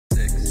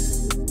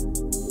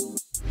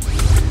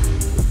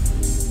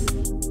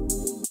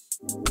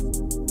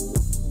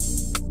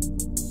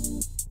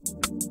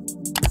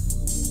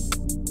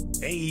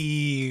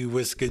Hey,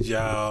 what's good,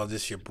 y'all?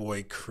 This your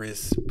boy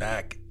Chris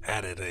back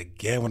at it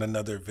again with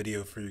another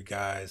video for you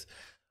guys.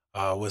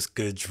 What's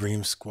good,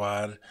 Dream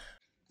Squad?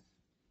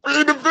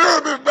 In the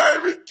building,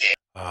 baby.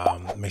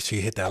 Make sure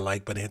you hit that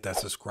like button, hit that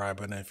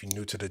subscribe button. If you're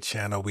new to the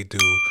channel, we do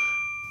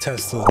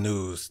Tesla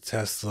news,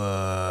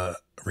 Tesla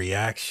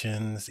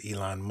reactions,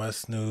 Elon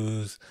Musk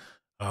news.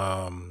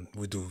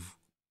 We do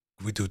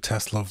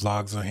Tesla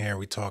vlogs on here.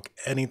 We talk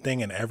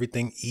anything and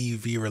everything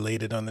EV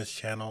related on this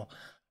channel.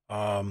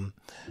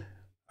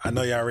 I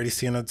know y'all already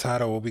seen the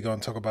title what we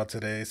gonna talk about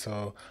today,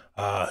 so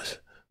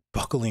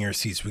buckle in your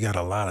seats. We got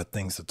a lot of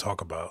things to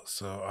talk about.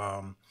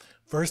 So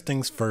first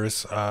things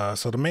first,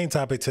 so the main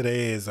topic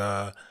today is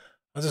I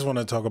just want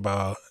to talk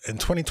about in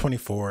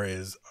 2024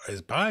 is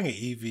buying an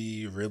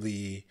EV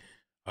really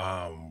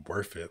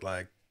worth it?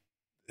 Like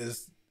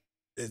is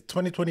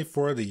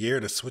 2024 the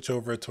year to switch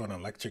over to an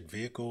electric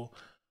vehicle?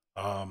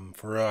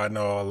 For real, I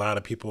know a lot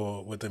of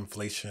people with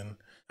inflation.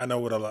 I know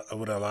with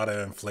a lot of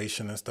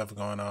inflation and stuff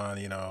going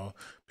on,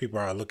 people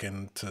are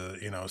looking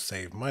to,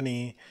 save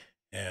money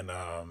and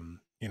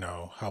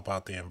help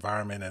out the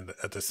environment and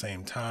at the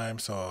same time.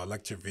 So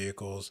electric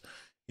vehicles,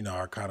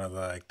 are kind of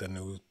like the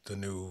new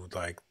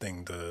like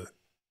thing to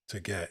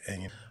get.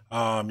 And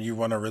you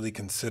want to really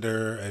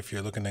consider if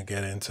you're looking to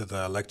get into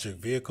the electric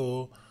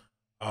vehicle,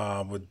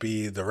 would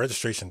be the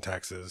registration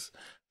taxes.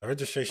 The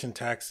registration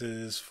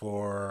taxes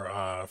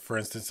for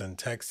instance, in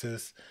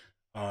Texas,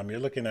 you're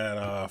looking at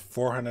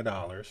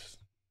 $400.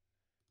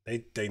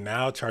 They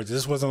now charge.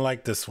 This wasn't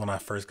like this when I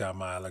first got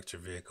my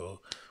electric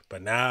vehicle,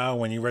 but now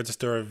when you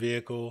register a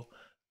vehicle,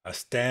 a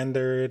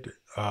standard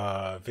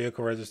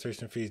vehicle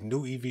registration fee,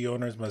 new EV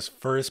owners must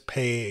first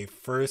pay a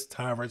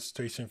first-time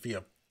registration fee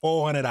of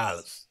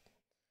 $400.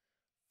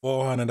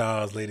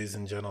 $400, ladies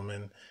and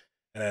gentlemen,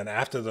 and then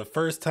after the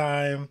first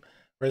time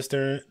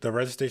the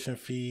registration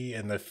fee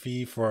and the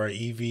fee for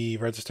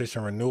EV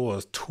registration renewal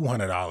is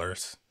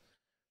 $200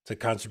 to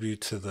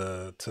contribute to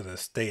the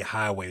state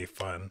highway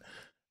fund,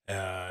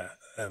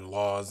 and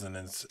laws and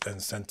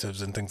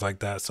incentives and things like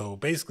that. So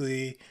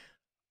basically,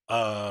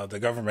 the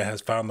government has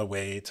found a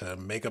way to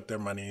make up their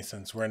money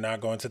since we're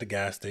not going to the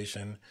gas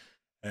station,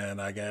 and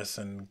I guess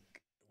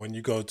when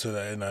you go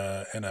to in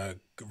a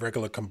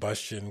regular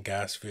combustion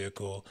gas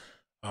vehicle,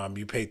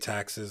 you pay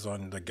taxes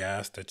on the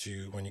gas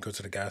when you go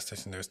to the gas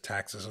station, there's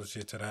taxes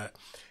associated to that.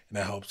 And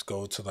that helps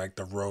go to like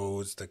the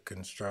roads, the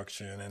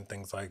construction and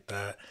things like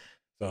that.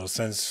 So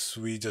since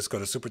we just go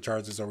to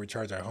superchargers or we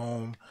charge at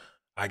home,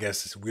 I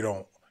guess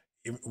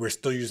we're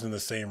still using the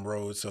same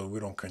road, so we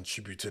don't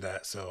contribute to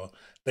that. So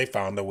they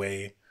found a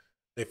way,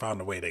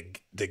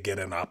 to get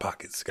in our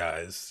pockets,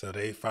 guys. So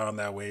they found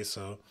that way.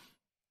 So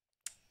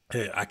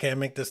hey, I can't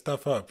make this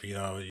stuff up,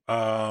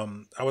 I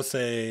would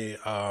say,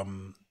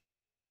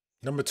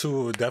 number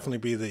two would definitely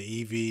be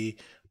the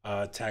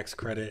EV tax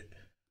credit.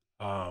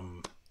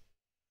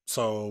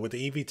 So with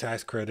the EV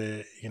tax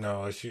credit,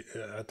 I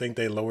think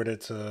they lowered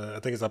it to, I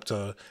think it's up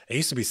to, it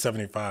used to be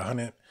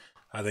 7,500.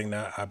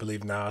 I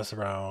believe now it's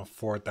around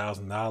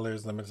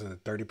 $4,000, limited to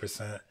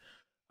 30%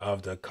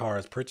 of the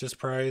car's purchase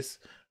price.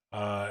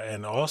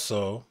 And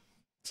also,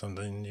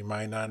 something you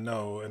might not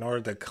know, in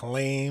order to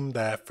claim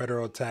that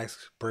federal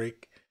tax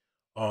break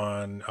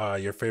on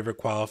your favorite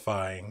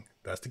qualifying,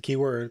 that's the key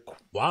word,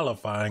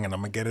 qualifying, and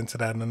I'm gonna get into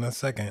that in a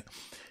second,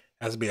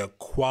 has to be a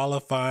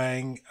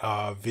qualifying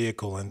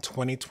vehicle in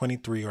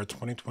 2023 or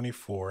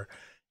 2024.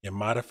 Your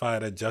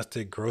modified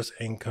adjusted gross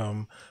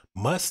income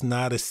must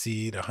not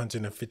exceed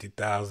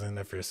 150,000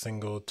 if you're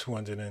single,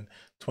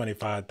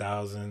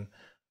 225,000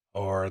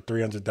 or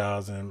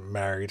 300,000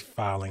 married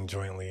filing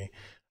jointly.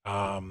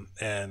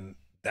 And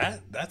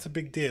that's a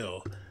big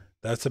deal.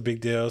 That's a big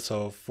deal.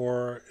 So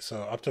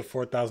up to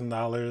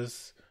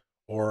 $4,000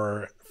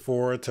 or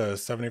 $400 to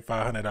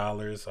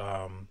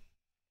 $7,500.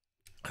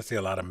 I see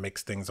a lot of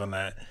mixed things on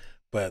that,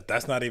 but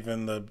that's not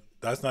even the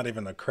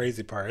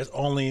crazy part. It's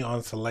only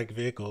on select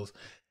vehicles,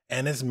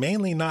 and it's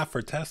mainly not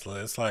for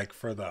Tesla. It's like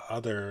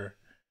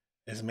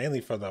it's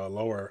mainly for the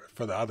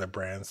other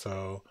brands.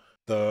 So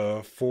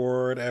the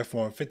Ford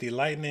F-150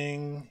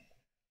 Lightning,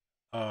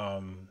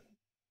 and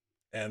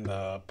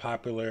the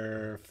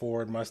popular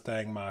Ford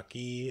Mustang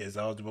Mach-E is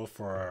eligible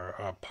for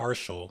a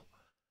partial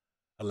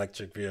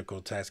electric vehicle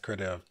tax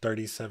credit of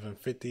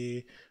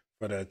 $3,750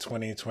 for the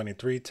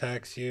 2023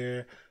 tax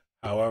year.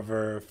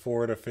 However,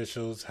 Ford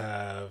officials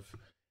have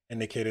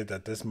indicated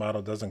that this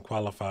model doesn't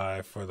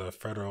qualify for the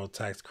federal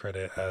tax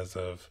credit as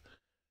of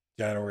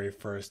January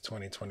 1st,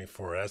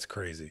 2024. That's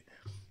crazy.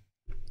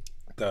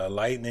 The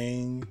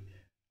Lightning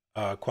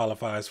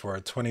qualifies for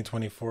a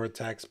 2024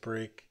 tax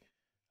break,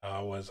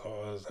 was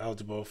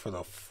eligible for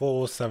the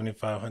full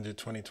 7,500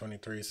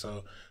 2023.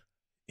 So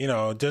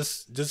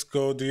just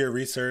go do your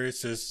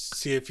research, just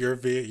see if your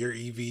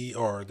EV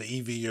or the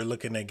EV you're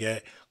looking to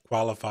get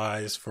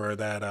qualifies for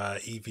that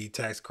EV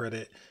tax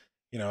credit.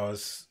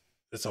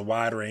 It's a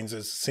wide range.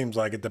 It seems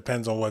like it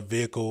depends on what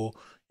vehicle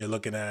you're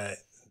looking at,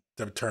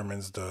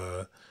 determines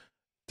the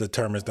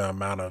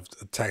amount of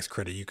tax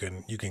credit you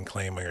can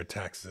claim on your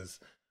taxes.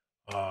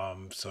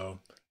 So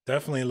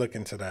Definitely look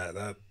into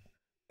that.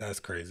 That's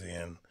crazy.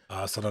 And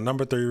so the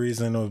number 3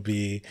 reason would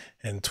be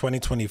in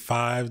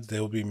 2025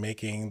 they'll be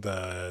making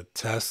the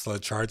Tesla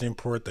charging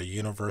port, the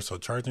universal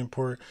charging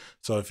port.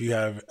 So if you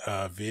have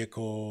a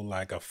vehicle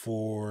like a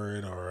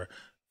Ford or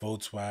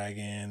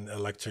Volkswagen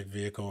electric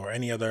vehicle or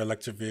any other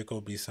electric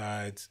vehicle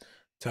besides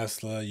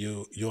Tesla,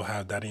 you'll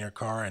have that in your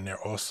car, and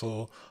they're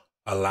also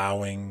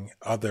allowing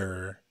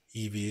other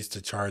EVs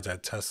to charge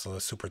at Tesla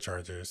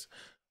superchargers.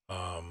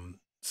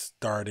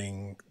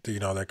 Starting,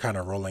 they're kind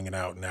of rolling it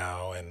out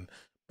now, and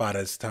by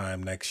this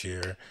time next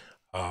year,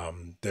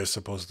 they're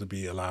supposed to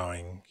be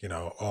allowing,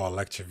 all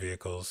electric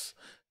vehicles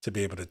to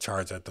be able to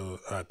charge at the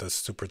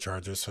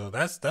supercharger. So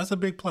that's a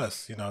big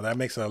plus. That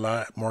makes it a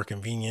lot more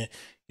convenient.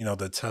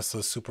 The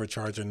Tesla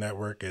supercharger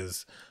network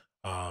is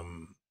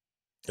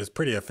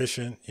pretty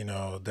efficient.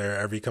 They're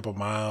every couple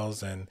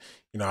miles, and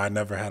I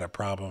never had a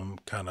problem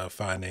kind of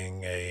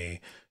finding a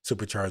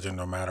supercharger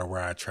no matter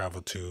where I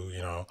travel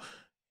to.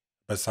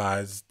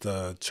 Besides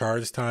the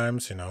charge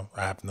times, I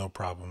have no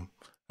problem.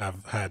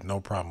 I've had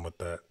no problem with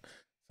that.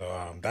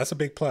 So that's a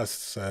big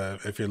plus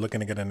if you're looking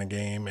to get in the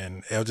game,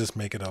 and it'll just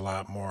make it a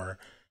lot more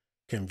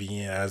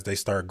convenient as they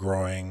start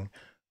growing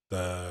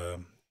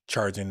the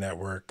charging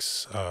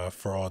networks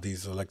for all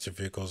these electric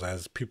vehicles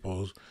as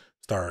people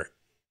start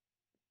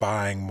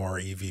buying more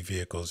EV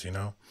vehicles.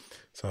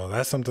 So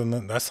that's something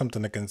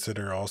to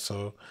consider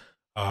also.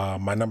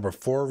 My number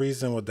 4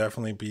 reason would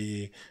definitely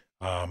be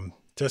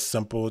just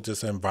simple,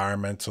 just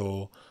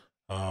environmental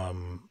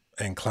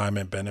and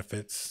climate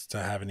benefits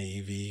to have an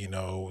EV.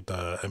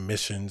 The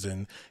emissions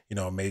in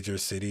major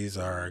cities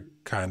are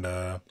kind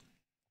of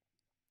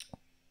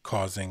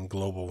causing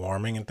global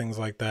warming and things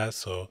like that.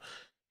 So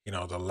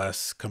the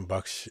less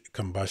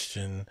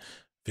combustion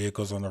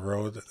vehicles on the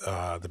road,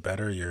 the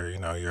better.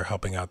 You're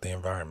helping out the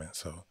environment.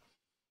 So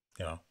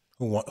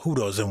who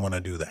doesn't want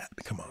to do that?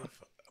 Come on.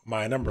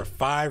 My number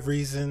 5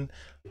 reason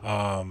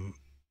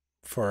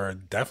for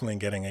definitely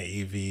getting an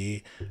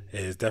EV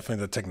is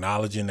definitely the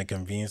technology and the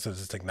convenience of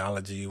the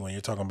technology. When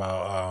you're talking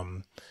about,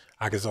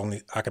 I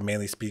can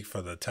mainly speak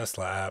for the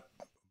Tesla app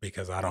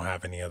because I don't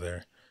have any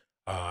other.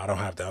 I don't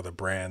have the other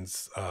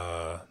brands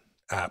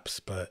apps,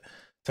 but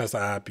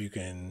Tesla app, you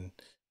can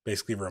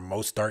basically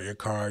remote start your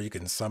car. You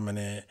can summon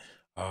it.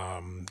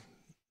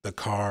 The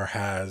car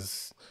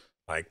has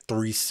like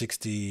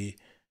 360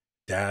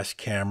 dash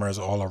cameras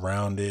all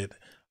around it.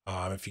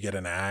 If you get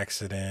in an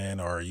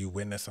accident or you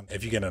witness something,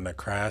 if you get in a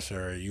crash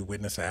or you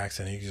witness an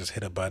accident, you can just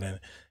hit a button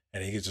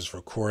and you can just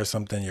record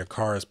something. Your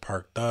car is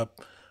parked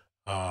up.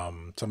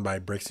 Somebody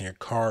breaks in your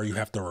car, you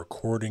have the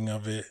recording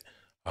of it.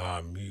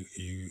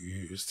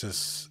 It's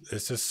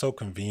just so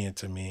convenient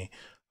to me.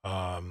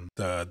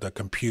 The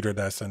computer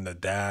that's in the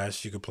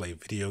dash, you can play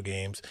video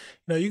games.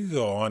 You can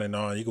go on and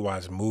on. You can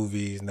watch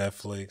movies,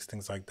 Netflix,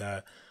 things like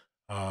that.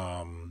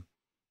 The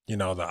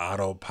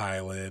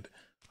autopilot.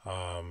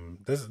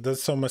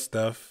 There's so much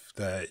stuff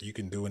that you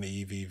can do in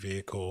an EV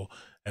vehicle,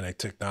 and the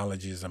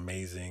technology is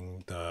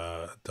amazing.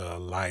 The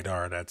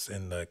lidar that's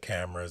in the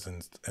cameras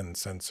and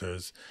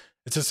sensors,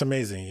 it's just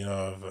amazing.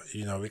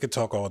 We could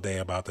talk all day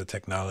about the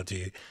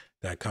technology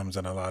that comes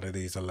in a lot of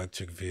these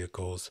electric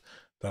vehicles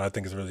that I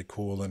think is really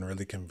cool and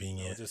really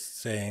convenient. Just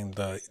saying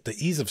the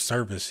ease of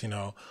service.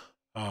 A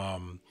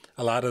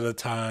lot of the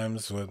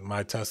times with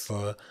my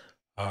Tesla,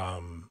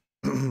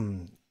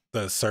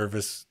 the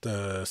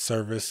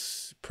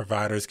service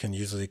providers can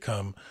usually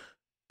come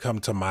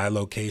to my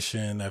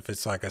location if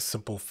it's like a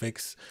simple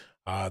fix.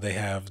 They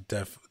have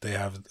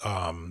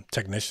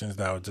technicians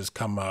that will just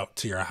come up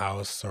to your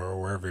house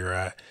or wherever you're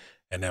at,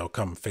 and they'll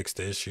come fix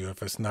the issue.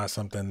 If it's not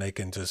something they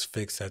can just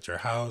fix at your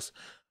house,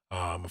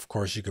 of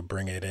course you could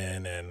bring it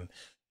in. And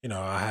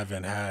I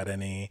haven't had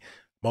any.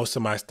 Most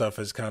of my stuff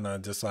is kind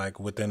of just like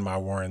within my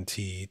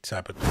warranty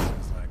type of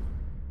things. Like,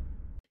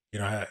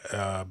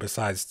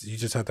 besides, you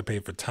just have to pay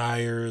for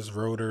tires,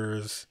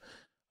 rotors,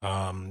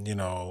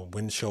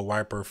 windshield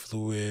wiper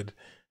fluid,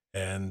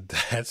 and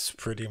that's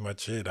pretty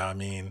much it. I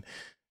mean,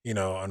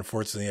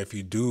 unfortunately,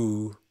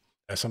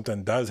 if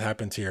something does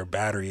happen to your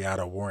battery out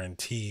of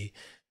warranty,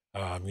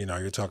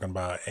 you're talking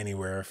about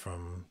anywhere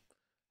from,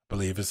 I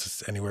believe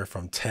it's anywhere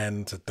from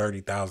 $10,000 to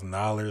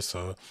 $30,000.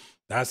 So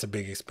that's a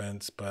big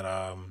expense. But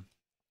I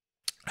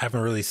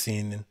haven't really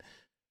seen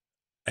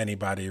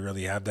anybody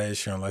really have that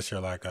issue unless you're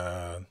like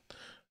a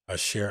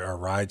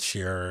ride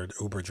share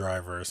Uber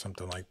driver or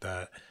something like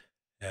that,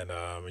 and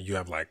you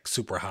have like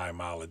super high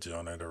mileage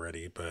on it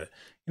already. But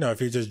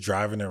if you're just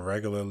driving it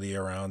regularly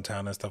around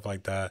town and stuff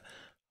like that,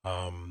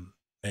 and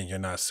you're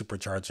not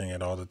supercharging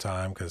it all the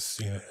time, because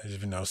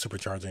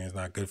supercharging is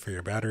not good for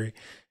your battery,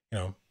 you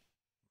know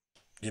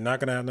you're not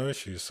gonna have no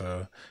issues.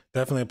 So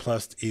definitely a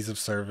plus. Ease of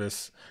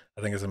service,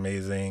 I think, is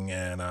amazing,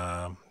 and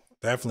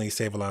definitely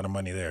save a lot of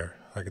money there.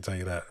 I can tell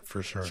you that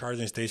for sure.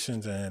 Charging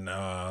stations and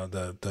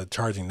the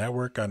charging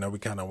network. I know we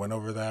kind of went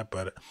over that,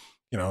 but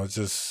it's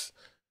just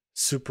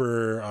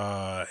super.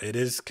 It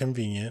is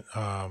convenient.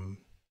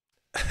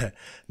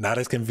 Not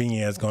as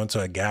convenient as going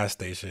to a gas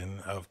station,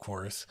 of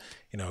course.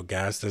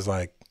 Gas is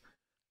like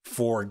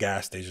 4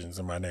 gas stations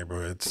in my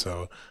neighborhood.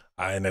 So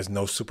and there's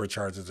no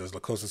superchargers. There's the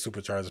closest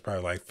supercharger is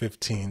probably like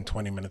 15,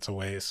 20 minutes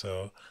away.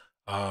 So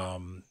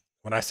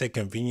when I say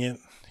convenient,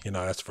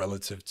 that's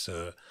relative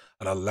to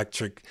an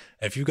electric.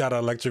 If you got an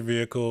electric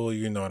vehicle,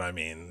 you know what I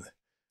mean.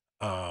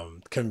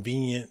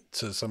 Convenient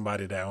to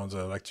somebody that owns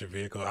an electric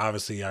vehicle.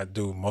 Obviously, I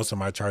do most of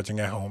my charging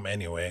at home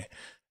anyway.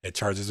 It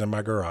charges in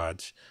my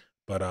garage,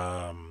 but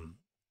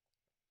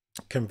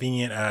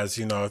convenient as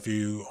if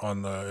you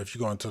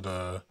go into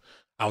the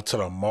out to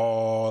the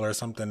mall or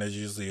something, there's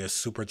usually a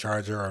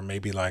supercharger or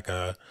maybe like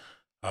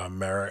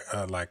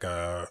like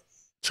a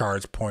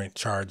charge point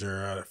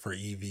charger for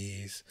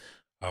EVs,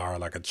 or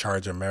like a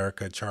Charge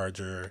America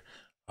charger.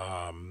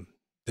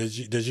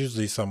 There's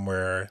usually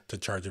somewhere to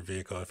charge a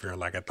vehicle if you're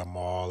like at the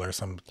mall or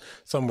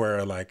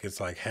somewhere like it's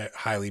like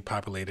highly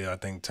populated. I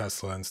think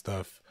Tesla and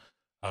stuff,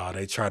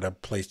 they try to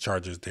place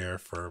chargers there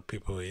for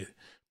people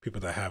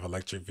that have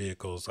electric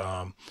vehicles.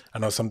 I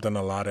know something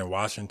a lot in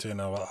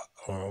Washington, or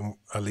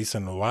at least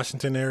in the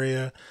Washington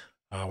area.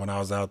 When I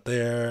was out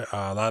there,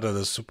 a lot of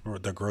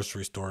the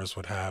grocery stores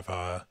would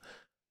have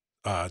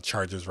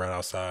chargers right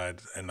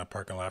outside in the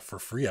parking lot for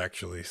free,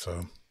 actually.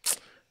 So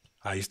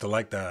I used to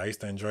like that. I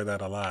used to enjoy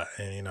that a lot.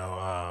 And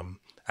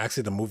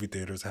actually, the movie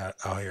theaters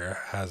out here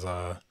has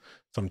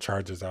some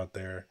chargers out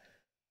there.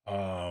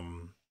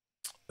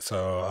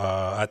 So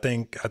I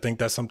think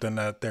that's something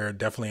that they're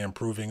definitely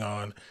improving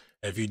on.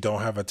 If you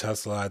don't have a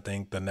Tesla, I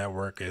think the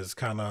network is it's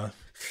kind of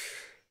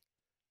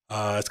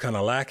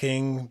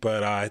lacking.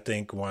 But I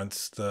think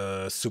once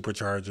the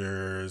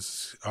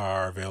superchargers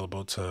are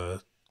available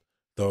to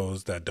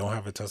those that don't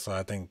have a Tesla,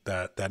 I think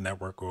that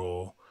network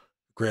will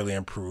greatly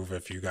improve.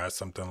 If you got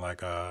something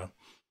like a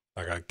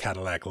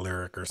Cadillac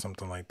Lyric or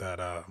something like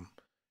that,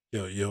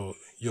 you'll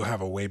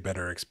have a way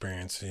better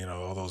experience.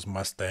 All those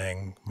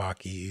Mustang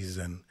Mach-E's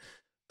and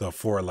the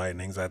Ford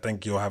Lightnings. I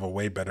think you'll have a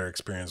way better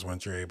experience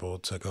once you're able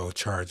to go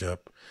charge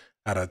up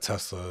at a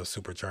Tesla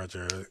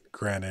supercharger.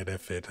 Granted,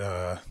 if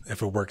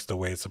it works the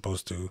way it's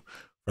supposed to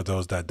for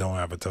those that don't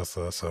have a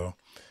Tesla. So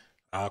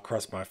I'll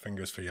cross my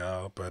fingers for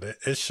y'all, but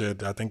it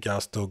should. I think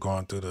y'all still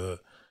going through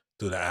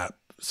the app,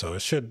 so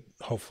it should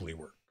hopefully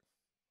work.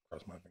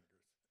 Cross my fingers.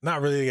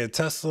 Not really a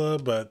Tesla,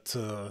 but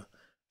to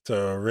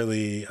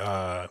really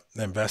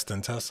invest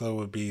in Tesla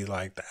would be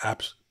like the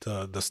apps,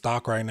 the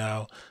stock right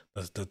now.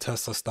 The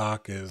Tesla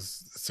stock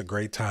it's a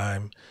great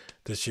time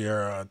this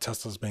year.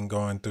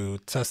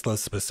 Tesla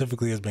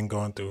specifically has been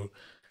going through,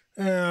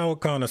 I would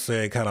kind of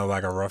say kind of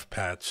like a rough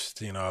patch.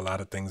 A lot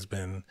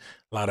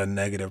of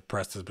negative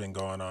press has been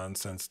going on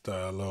since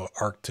the little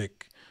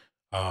Arctic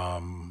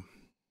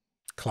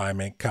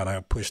climate kind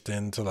of pushed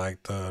into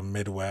like the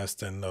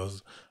Midwest and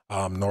those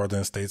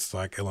northern states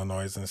like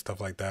Illinois and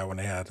stuff like that, when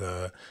they had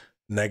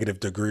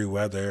negative degree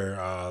weather.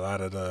 A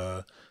lot of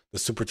the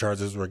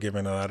superchargers were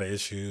giving a lot of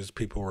issues.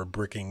 People were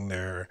bricking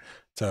their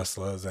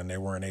Teslas and they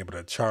weren't able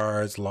to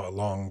charge.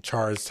 Long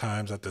charge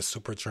times at the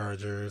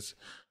superchargers.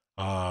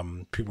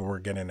 People were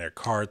getting their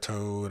car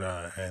towed,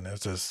 and it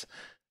was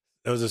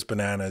just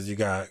bananas. You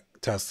got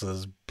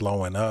Teslas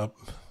blowing up,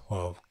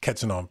 well,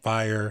 catching on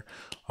fire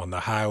on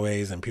the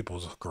highways and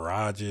people's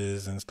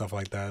garages and stuff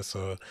like that.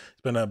 So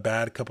it's been a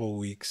bad couple of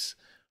weeks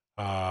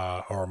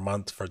or a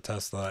month for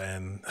Tesla.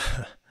 And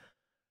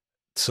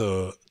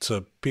to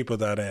people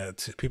that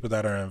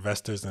are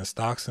investors in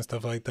stocks and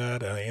stuff like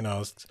that,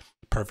 it's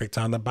the perfect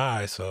time to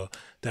buy. So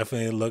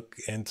definitely look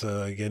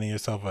into getting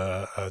yourself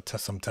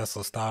some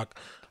Tesla stock.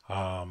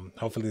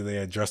 Hopefully they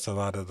address a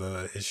lot of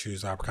the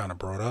issues I've kind of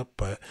brought up,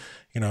 but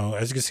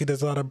as you can see,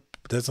 there's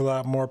a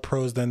lot more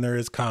pros than there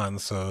is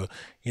cons. So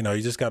you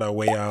just gotta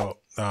weigh out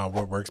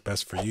what works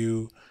best for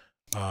you.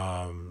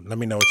 Let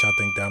me know what y'all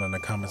think down in the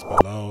comments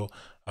below.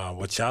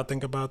 What y'all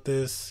think about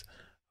this.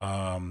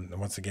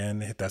 Once again,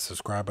 hit that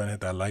subscribe button,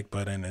 hit that like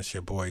button. It's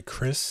your boy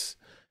Chris,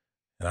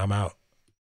 and I'm out.